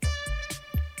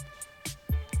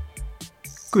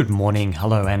Good morning,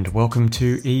 hello and welcome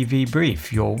to EV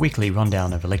Brief, your weekly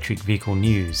rundown of electric vehicle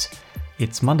news.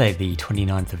 It's Monday the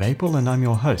 29th of April and I'm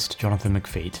your host, Jonathan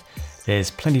McFeet. There's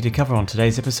plenty to cover on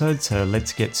today's episode, so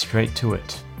let's get straight to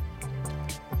it.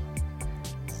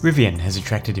 Rivian has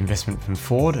attracted investment from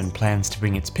Ford and plans to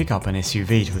bring its pickup and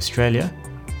SUV to Australia.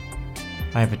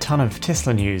 I have a ton of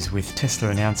Tesla news, with Tesla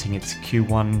announcing its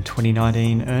Q1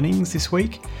 2019 earnings this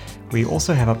week. We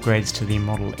also have upgrades to the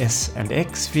Model S and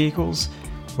X vehicles,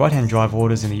 right-hand drive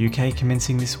orders in the UK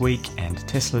commencing this week, and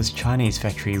Tesla's Chinese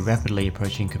factory rapidly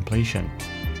approaching completion.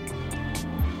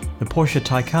 The Porsche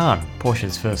Taycan,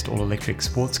 Porsche's first all-electric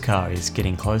sports car, is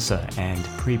getting closer, and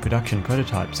pre-production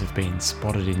prototypes have been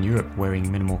spotted in Europe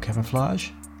wearing minimal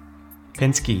camouflage.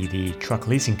 Penske, the truck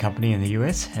leasing company in the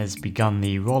US, has begun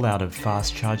the rollout of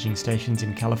fast charging stations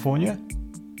in California.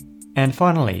 And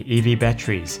finally, EV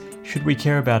batteries. Should we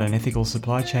care about an ethical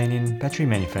supply chain in battery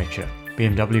manufacture?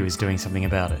 BMW is doing something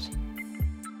about it.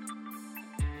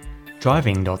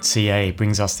 Driving.ca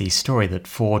brings us the story that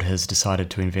Ford has decided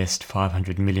to invest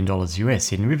 $500 million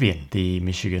US in Rivian, the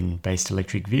Michigan-based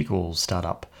electric vehicle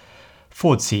startup.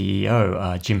 Ford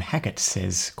CEO Jim Hackett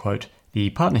says, quote, "The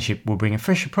partnership will bring a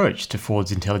fresh approach to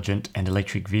Ford's intelligent and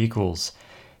electric vehicles."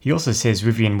 He also says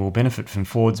Rivian will benefit from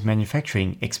Ford's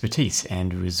manufacturing expertise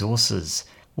and resources.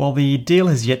 While the deal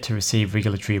has yet to receive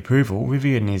regulatory approval,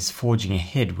 Rivian is forging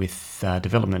ahead with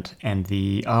development, and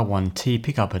the R1T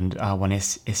pickup and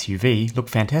R1S SUV look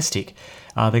fantastic.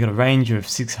 They've got a range of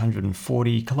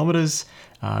 640 kilometres,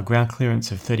 ground clearance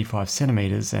of 35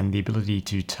 centimetres, and the ability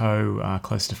to tow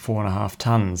close to 4.5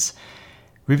 tonnes.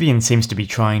 Rivian seems to be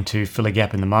trying to fill a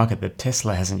gap in the market that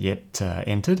Tesla hasn't yet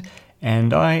entered,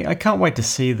 and I can't wait to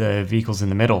see the vehicles in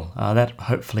the metal. That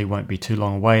hopefully won't be too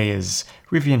long away, as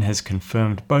Rivian has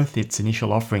confirmed both its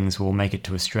initial offerings will make it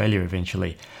to Australia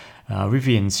eventually.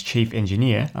 Rivian's chief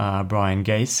engineer, Brian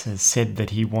Gase, has said that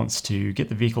he wants to get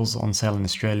the vehicles on sale in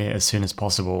Australia as soon as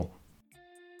possible.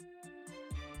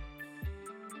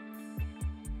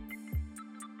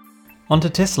 On to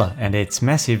Tesla and its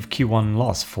massive Q1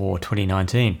 loss for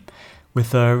 2019.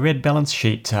 With a red balance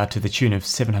sheet to the tune of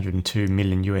 $702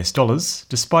 million US,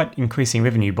 despite increasing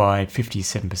revenue by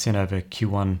 57% over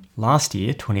Q1 last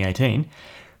year, 2018,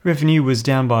 revenue was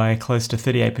down by close to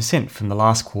 38% from the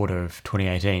last quarter of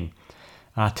 2018.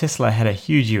 Tesla had a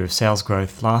huge year of sales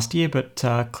growth last year, but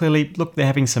clearly, they're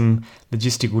having some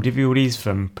logistical difficulties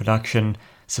from production,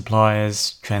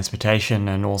 suppliers, transportation,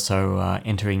 and also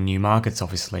entering new markets,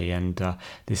 obviously, and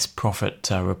this profit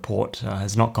report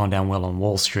has not gone down well on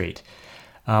Wall Street.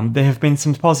 There have been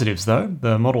some positives, though.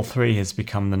 The Model 3 has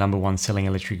become the number one selling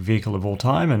electric vehicle of all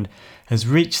time and has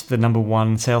reached the number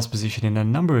one sales position in a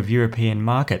number of European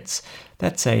markets.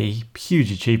 That's a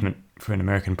huge achievement for an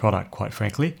American product, quite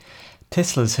frankly.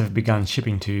 Teslas have begun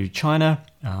shipping to China,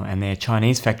 and their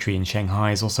Chinese factory in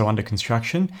Shanghai is also under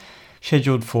construction,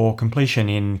 scheduled for completion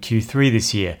in Q3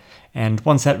 this year. And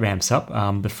once that ramps up,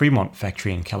 the Fremont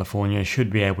factory in California should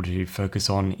be able to focus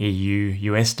on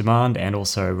EU-US demand and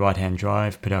also right-hand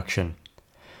drive production.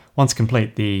 Once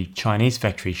complete, the Chinese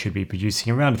factory should be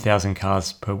producing around 1,000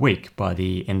 cars per week by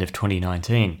the end of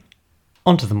 2019.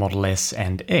 Onto the Model S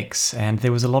and X, and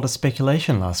there was a lot of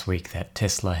speculation last week that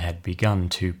Tesla had begun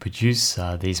to produce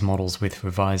these models with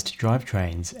revised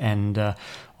drivetrains, and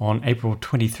on April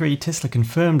 23, Tesla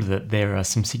confirmed that there are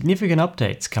some significant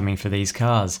updates coming for these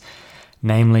cars.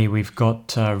 Namely, we've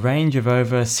got a range of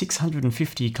over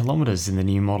 650 kilometres in the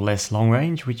new Model S long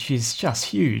range, which is just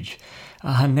huge.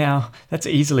 Now, that's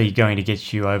easily going to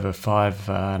get you over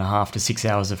 5.5 to 6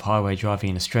 hours of highway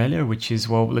driving in Australia, which is,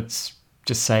 well, let's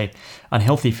just say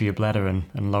unhealthy for your bladder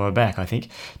and lower back, I think.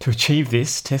 To achieve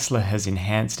this, Tesla has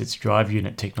enhanced its drive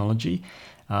unit technology.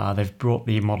 They've brought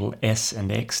the Model S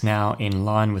and X now in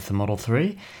line with the Model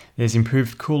 3. There's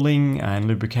improved cooling and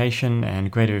lubrication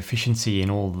and greater efficiency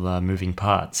in all the moving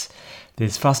parts.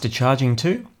 There's faster charging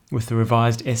too, with the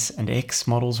revised S and X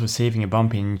models receiving a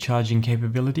bump in charging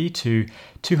capability to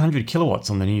 200 kilowatts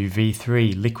on the new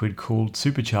V3 liquid-cooled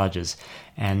superchargers,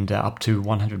 and up to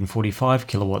 145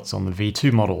 kilowatts on the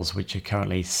V2 models, which are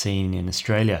currently seen in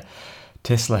Australia.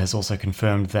 Tesla has also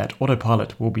confirmed that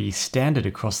autopilot will be standard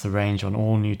across the range on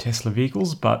all new Tesla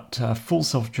vehicles, but full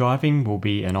self-driving will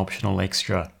be an optional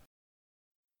extra.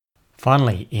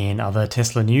 Finally, in other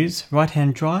Tesla news,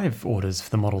 right-hand drive orders for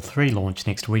the Model 3 launch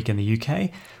next week in the UK,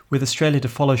 with Australia to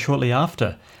follow shortly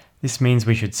after. This means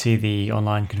we should see the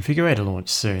online configurator launch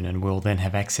soon, and we'll then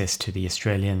have access to the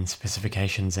Australian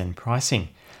specifications and pricing.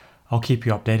 I'll keep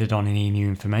you updated on any new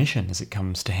information as it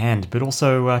comes to hand, but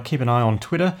also keep an eye on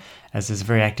Twitter, as there's a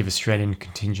very active Australian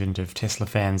contingent of Tesla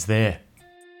fans there.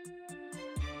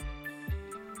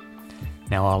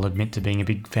 Now, I'll admit to being a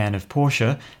big fan of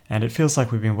Porsche, and it feels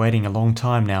like we've been waiting a long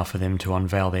time now for them to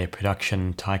unveil their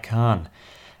production Taycan.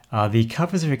 The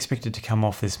covers are expected to come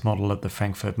off this model at the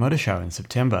Frankfurt Motor Show in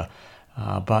September,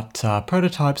 but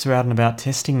prototypes are out and about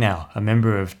testing now. A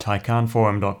member of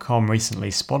TaycanForum.com recently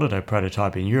spotted a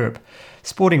prototype in Europe,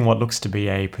 sporting what looks to be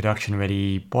a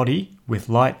production-ready body with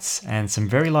lights and some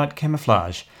very light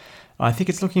camouflage. I think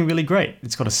it's looking really great.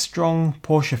 It's got a strong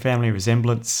Porsche family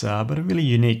resemblance, but a really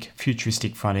unique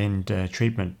futuristic front-end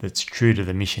treatment that's true to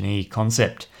the Mission E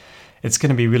concept. It's going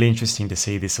to be really interesting to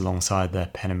see this alongside the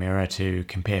Panamera to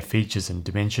compare features and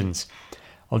dimensions.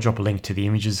 I'll drop a link to the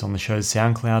images on the show's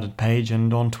SoundCloud page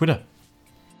and on Twitter.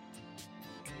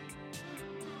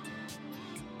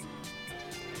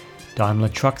 Daimler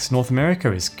Trucks North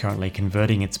America is currently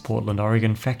converting its Portland,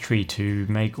 Oregon factory to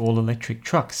make all-electric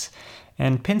trucks.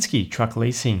 And Penske Truck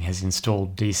Leasing has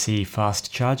installed DC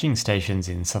fast charging stations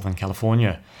in Southern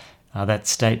California. That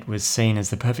state was seen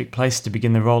as the perfect place to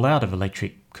begin the rollout of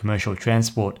electric commercial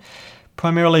transport,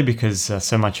 primarily because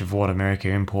so much of what America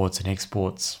imports and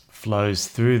exports flows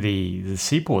through the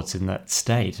seaports in that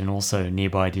state and also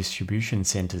nearby distribution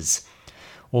centres.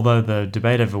 Although the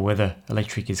debate over whether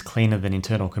electric is cleaner than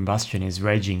internal combustion is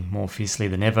raging more fiercely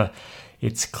than ever,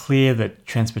 it's clear that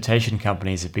transportation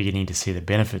companies are beginning to see the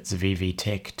benefits of EV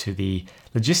tech to the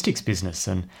logistics business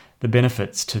and the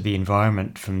benefits to the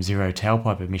environment from zero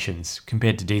tailpipe emissions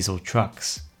compared to diesel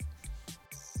trucks.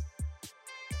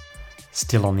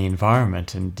 Still on the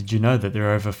environment, and did you know that there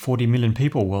are over 40 million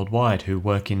people worldwide who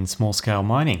work in small-scale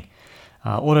mining?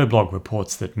 Autoblog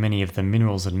reports that many of the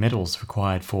minerals and metals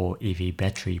required for EV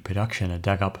battery production are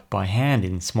dug up by hand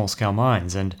in small-scale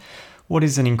mines, and what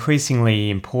is an increasingly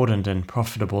important and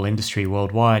profitable industry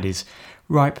worldwide is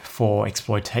ripe for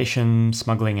exploitation,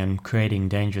 smuggling and creating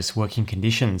dangerous working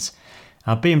conditions.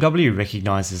 BMW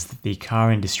recognises that the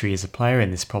car industry is a player in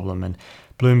this problem, and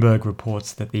Bloomberg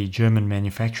reports that the German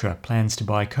manufacturer plans to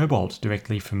buy cobalt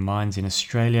directly from mines in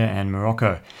Australia and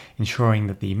Morocco, ensuring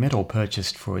that the metal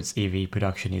purchased for its EV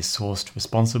production is sourced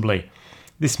responsibly.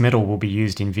 This metal will be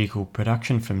used in vehicle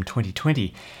production from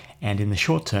 2020, and in the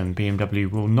short term, BMW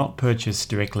will not purchase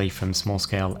directly from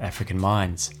small-scale African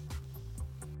mines.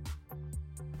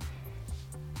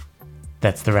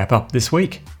 That's the wrap-up this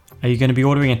week. Are you going to be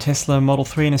ordering a Tesla Model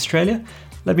 3 in Australia?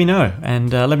 Let me know,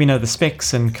 and let me know the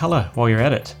specs and colour while you're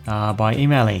at it by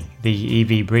emailing the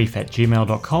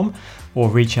evbrief@gmail.com or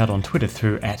reach out on Twitter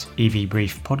through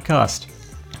 @evbriefpodcast.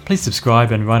 Please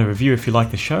subscribe and write a review if you like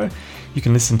the show. You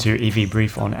can listen to EV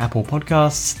Brief on Apple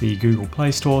Podcasts, the Google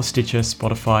Play Store, Stitcher,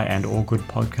 Spotify and all good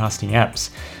podcasting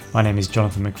apps. My name is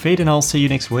Jonathan McFeed and I'll see you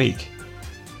next week.